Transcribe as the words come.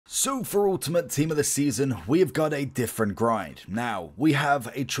So for Ultimate Team of the Season, we have got a different grind. Now, we have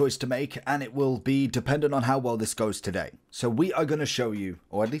a choice to make, and it will be dependent on how well this goes today. So we are going to show you,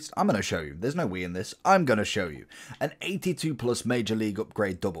 or at least I'm going to show you, there's no we in this, I'm going to show you, an 82 plus Major League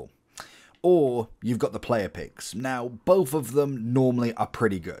upgrade double. Or you've got the player picks. Now, both of them normally are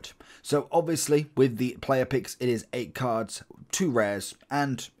pretty good. So obviously, with the player picks, it is 8 cards, 2 rares,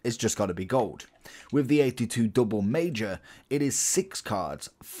 and it's just got to be gold. With the 82 double major, it is 6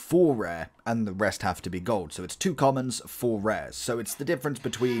 cards, 4 rare, and the rest have to be gold. So it's 2 commons, 4 rares. So it's the difference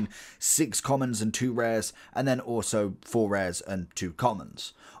between 6 commons and 2 rares, and then also 4 rares and 2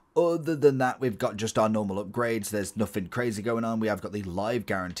 commons. Other than that, we've got just our normal upgrades. There's nothing crazy going on. We have got the live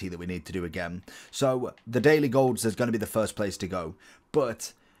guarantee that we need to do again. So the daily golds is going to be the first place to go.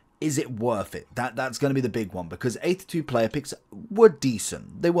 But is it worth it? That's going to be the big one, because 82 player picks were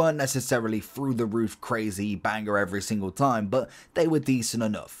decent. They weren't necessarily through the roof crazy banger every single time, but they were decent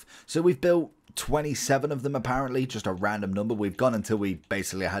enough. So we've built 27 of them apparently, just a random number. We've gone until we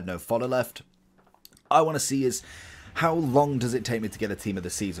basically had no fodder left. I want to see is how long does it take me to get a team of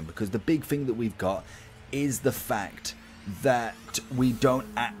the season, because the big thing that we've got is the fact that we don't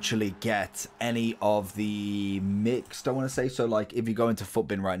actually get any of the mixed, I want to say. So like if you go into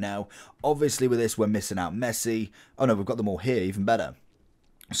Futbin right now, obviously with this we're missing out Messi. Oh no, we've got them all here, even better.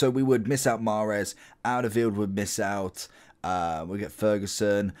 So we would miss out Mahrez, Alderweireld would miss out, we get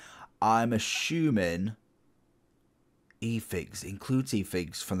Ferguson. I'm assuming eFigs includes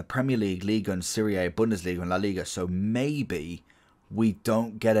eFigs from the Premier League, Liga and Serie A, Bundesliga and La Liga. So maybe we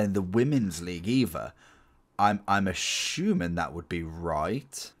don't get in the Women's League either. I'm assuming that would be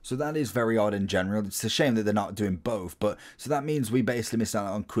right. So that is very odd in general. It's a shame that they're not doing both. But so that means we basically miss out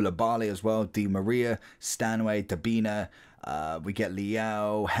on Koulibaly as well, Di Maria, Stanway, Dabina. We get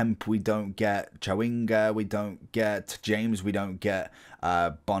Liao, Hemp we don't get, Chawinga we don't get, James we don't get,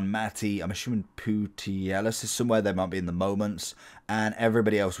 Bonmati, I'm assuming Putellas is somewhere, they might be in the moments, and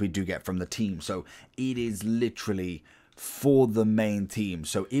everybody else we do get from the team. So it is literally for the main team.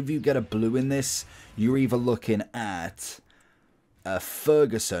 So if you get a blue in this, you're either looking at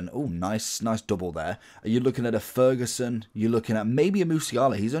Ferguson. Oh, nice double there. You're looking at a Ferguson, you're looking at maybe a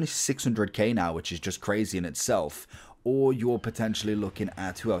Musiala. He's only 600k now, which is just crazy in itself. Or you're potentially looking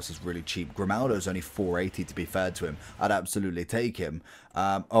at, who else is really cheap? Grimaldo's only 480 to be fair to him. I'd absolutely take him.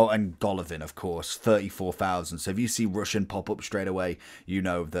 Oh, and Golovin, of course, 34,000. So if you see Russian pop up straight away, you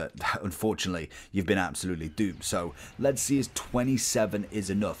know that, unfortunately, you've been absolutely doomed. So let's see if 27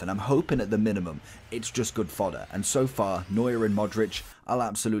 is enough. And I'm hoping at the minimum, it's just good fodder. And so far, Neuer and Modric, I'll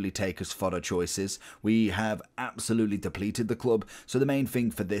absolutely take as fodder choices. We have absolutely depleted the club. So the main thing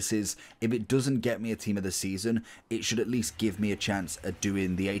for this is, if it doesn't get me a team of the season, it should at least give me a chance at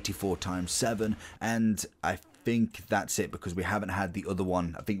doing the 84 times 7. And I think that's it, because we haven't had the other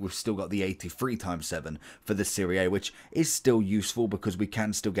one. I think we've still got the 83 times 7 for the Serie A, which is still useful because we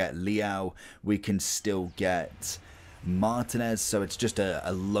can still get Liao. We can still get Martinez, so it's just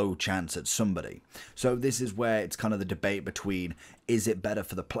a low chance at somebody. So this is where it's kind of the debate between, is it better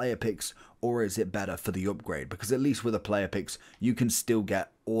for the player picks or is it better for the upgrade? Because at least with the player picks, you can still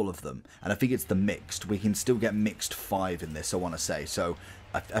get all of them. And I think it's the mixed. We can still get mixed 5 in this, I want to say. So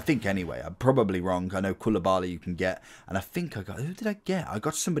I think anyway, I'm probably wrong. I know Koulibaly you can get, and I think I got, who did I get? I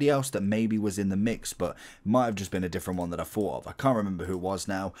got somebody else that maybe was in the mix, but might have just been a different one that I thought of. I can't remember who it was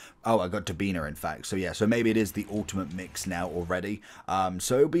now. Oh, I got Dabina, in fact. So yeah, so maybe it is the ultimate mix now already.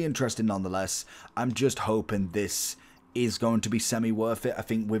 So it'll be interesting nonetheless. I'm just hoping this is going to be semi-worth it. I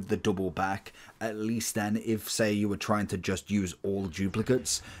think with the double back, at least then, if say you were trying to just use all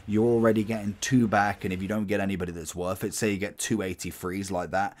duplicates, you're already getting 2 back, and if you don't get anybody that's worth it, say you get 2 83s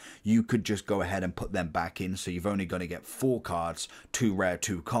like that, you could just go ahead and put them back in, so you've only going to get 4 cards, 2 rare,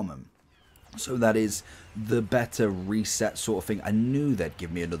 2 common. So that is the better reset sort of thing. I knew they'd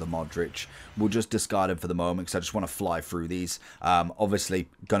give me another Modric. We'll just discard him for the moment because I just want to fly through these. Obviously,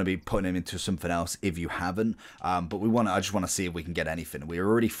 going to be putting him into something else if you haven't. But I just want to see if we can get anything. We're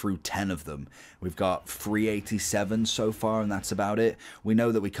already through 10 of them. We've got 387 so far, and that's about it. We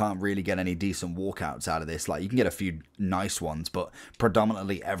know that we can't really get any decent walkouts out of this. Like, you can get a few nice ones, but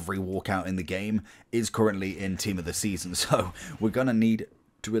predominantly every walkout in the game is currently in Team of the Season. So we're going to need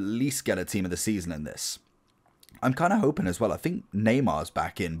to at least get a team of the season in this. I'm kind of hoping as well. I think Neymar's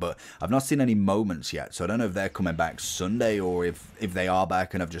back in, but I've not seen any moments yet. So I don't know if they're coming back Sunday or if they are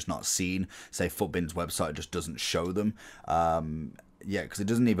back and I've just not seen. Say Futbin's website just doesn't show them. Yeah, because it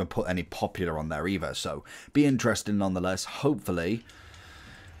doesn't even put any popular on there either. So be interesting nonetheless. Hopefully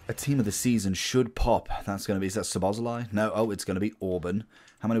A team of the season should pop. That's going to be, is that Szoboszlai? No, oh, it's going to be Auburn.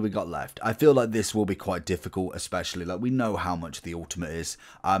 How many we got left? I feel like this will be quite difficult, especially, like, we know how much the Ultimate is.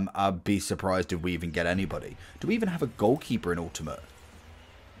 I'd be surprised if we even get anybody. Do we even have a goalkeeper in Ultimate?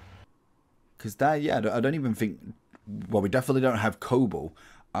 Because that, yeah, I don't even think, well, we definitely don't have Kobel.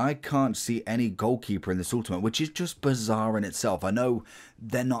 I can't see any goalkeeper in this Ultimate, which is just bizarre in itself. I know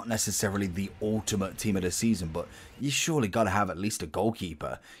they're not necessarily the ultimate team of the season, but you surely got to have at least a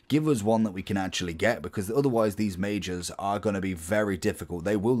goalkeeper. Give us one that we can actually get, because otherwise these majors are going to be very difficult.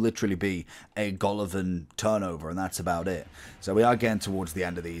 They will literally be a Golovin turnover, and that's about it. So we are getting towards the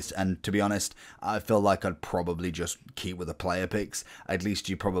end of these, and to be honest, I feel like I'd probably just keep with the player picks. At least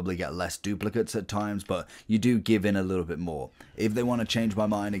you probably get less duplicates at times, but you do give in a little bit more. If they want to change my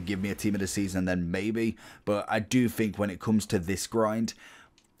mind and give me a team of the season, then maybe, but I do think when it comes to this grind,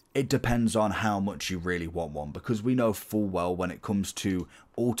 it depends on how much you really want one, because we know full well when it comes to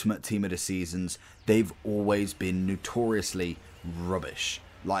ultimate team of the seasons, they've always been notoriously rubbish.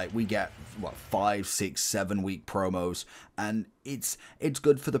 Like, we get, what, 5, 6, 7 week promos, and it's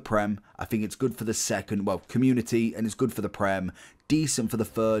good for the Prem. I think it's good for the second, well, community, and it's good for the Prem. Decent for the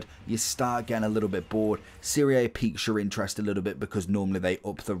third. You start getting a little bit bored. Serie A piques your interest a little bit, because normally they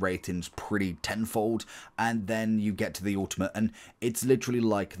up the ratings pretty tenfold, and then you get to the Ultimate, and it's literally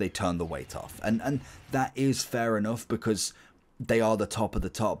like they turn the weight off. And that is fair enough, because they are the top of the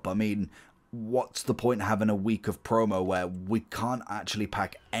top. I mean, what's the point having a week of promo where we can't actually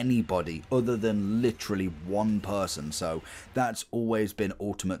pack anybody other than literally one person? So that's always been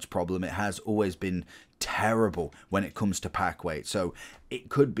Ultimate's problem. It has always been terrible when it comes to pack weight. So it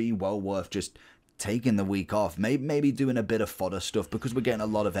could be well worth just taking the week off, maybe doing a bit of fodder stuff, because we're getting a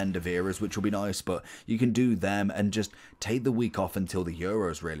lot of end of eras, which will be nice, but you can do them and just take the week off until the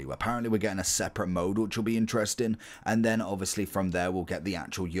Euros, really. Apparently we're getting a separate mode, which will be interesting, and then obviously from there we'll get the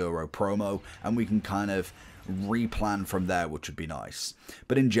actual Euro promo, and we can kind of replan from there, which would be nice.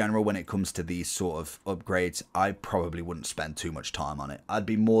 But in general, when it comes to these sort of upgrades, I probably wouldn't spend too much time on it. I'd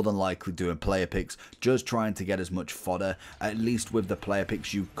be more than likely doing player picks, just trying to get as much fodder. At least with the player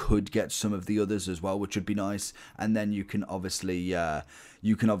picks, you could get some of the others as well, which would be nice. And then you can obviously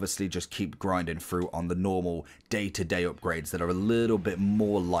just keep grinding through on the normal day-to-day upgrades that are a little bit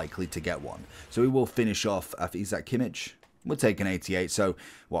more likely to get one. So we will finish off, is that Kimmich? We'll take an 88, so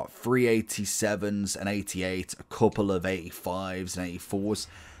what, 3 87s, an 88, a couple of 85s and 84s.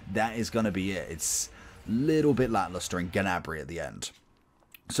 That is going to be it. It's a little bit lackluster in Gnabry at the end.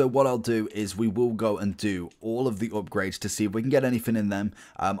 So what I'll do is we will go and do all of the upgrades to see if we can get anything in them.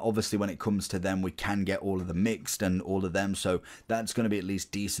 Obviously, when it comes to them, we can get all of the mixed and all of them. So that's going to be at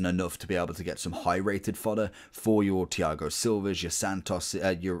least decent enough to be able to get some high-rated fodder for your Thiago Silvas, your Santos,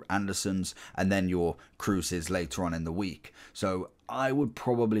 your Andersons, and then your Cruises later on in the week. So I would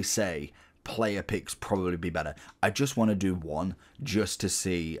probably say player picks probably be better. I just want to do one just to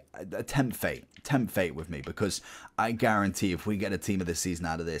see, tempt fate with me, because I guarantee if we get a team of the season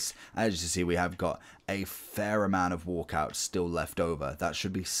out of this, as you see, we have got a fair amount of walkouts still left over. That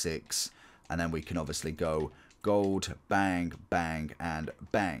should be 6, and then we can obviously go gold, bang, bang, and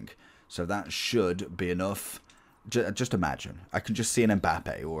bang. So that should be enough. Just imagine, I can just see an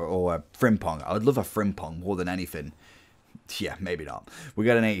Mbappe or a Frimpong. I would love a Frimpong more than anything. Yeah, maybe not. We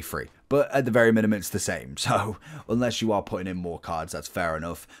got an 83. But at the very minimum, it's the same. So unless you are putting in more cards, that's fair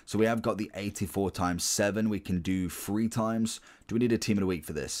enough. So we have got the 84 times 7. We can do 3 times. Do we need a team of the week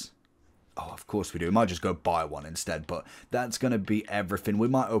for this? Oh, of course we do. We might just go buy one instead. But that's going to be everything. We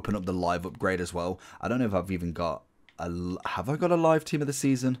might open up the live upgrade as well. I don't know if I've even got a... Have I got a live team of the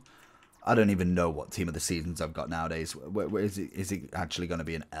season? I don't even know what team of the seasons I've got nowadays. Where is it actually going to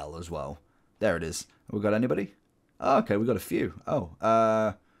be an L as well? There it is. Have we got anybody? Oh, okay, we got a few. Oh,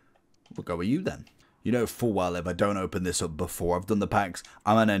 we'll go with you then. You know full well if I don't open this up before I've done the packs,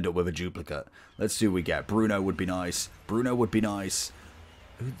 I'm going to end up with a duplicate. Let's see what we get. Bruno would be nice. Bruno would be nice.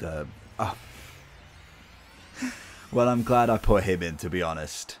 Who the... Oh. Well, I'm glad I put him in, to be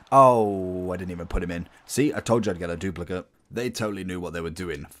honest. Oh, I didn't even put him in. See, I told you I'd get a duplicate. They totally knew what they were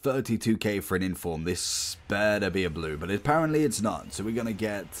doing. 32k for an inform. This better be a blue, but apparently it's not. So we're going to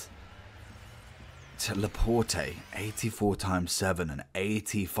get... to Laporte, 84 times 7 and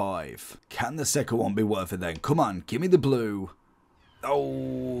 85. Can the second one be worth it then? Come on, give me the blue.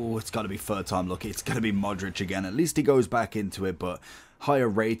 Oh, it's got to be third time lucky. It's going to be Modric again. At least he goes back into it, but higher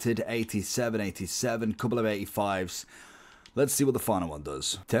rated, 87, 87, couple of 85s. Let's see what the final one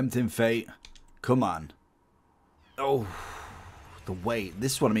does. Tempting fate. Come on. Oh, the weight.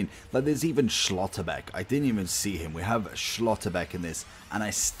 This one, I mean, like there's even Schlotterbeck. I didn't even see him. We have Schlotterbeck in this, and I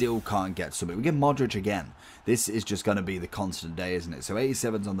still can't get something. We get Modric again. This is just going to be the constant day, isn't it? So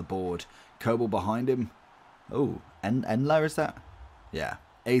 87's on the board. Kobel behind him. Oh, Endler is that? Yeah,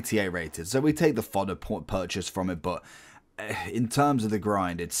 88 rated. So we take the fodder purchase from it, but in terms of the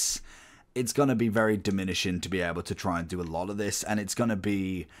grind, it's going to be very diminishing to be able to try and do a lot of this, and it's going to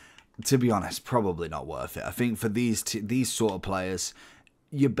be, to be honest, probably not worth it. I think for these sort of players,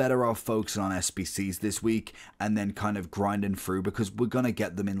 you're better off focusing on SBCs this week and then kind of grinding through, because we're going to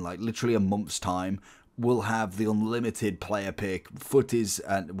get them in like literally a month's time. We'll have the unlimited player pick. Footies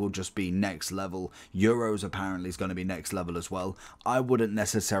will just be next level. Euros apparently is going to be next level as well. I wouldn't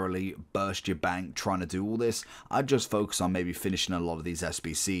necessarily burst your bank trying to do all this. I'd just focus on maybe finishing a lot of these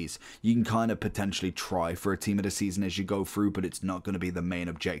SBCs. You can kind of potentially try for a team of the season as you go through, but it's not going to be the main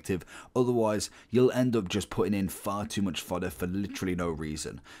objective. Otherwise, you'll end up just putting in far too much fodder for literally no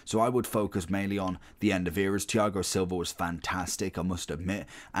reason. So I would focus mainly on the end of eras. Thiago Silva was fantastic, I must admit.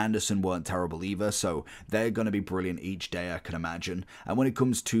 Anderson weren't terrible either, so they're going to be brilliant each day, I can imagine. And when it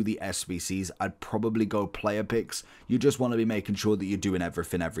comes to the SBCs, I'd probably go player picks. You just want to be making sure that you're doing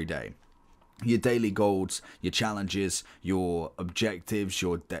everything every day. Your daily goals, your challenges, your objectives,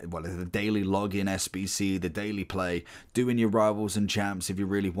 the daily login SBC, the daily play, doing your rivals and champs if you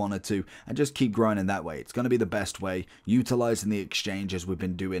really wanted to, and just keep grinding that way. It's going to be the best way, utilizing the exchange as we've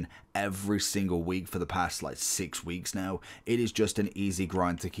been doing every single week for the past like 6 weeks now. It is just an easy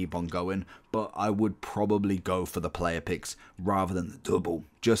grind to keep on going, but I would probably go for the player picks rather than the double,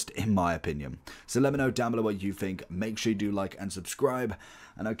 just in my opinion. So let me know down below what you think. Make sure you do like and subscribe,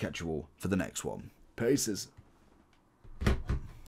 and I'll catch you all for the next one. Peace.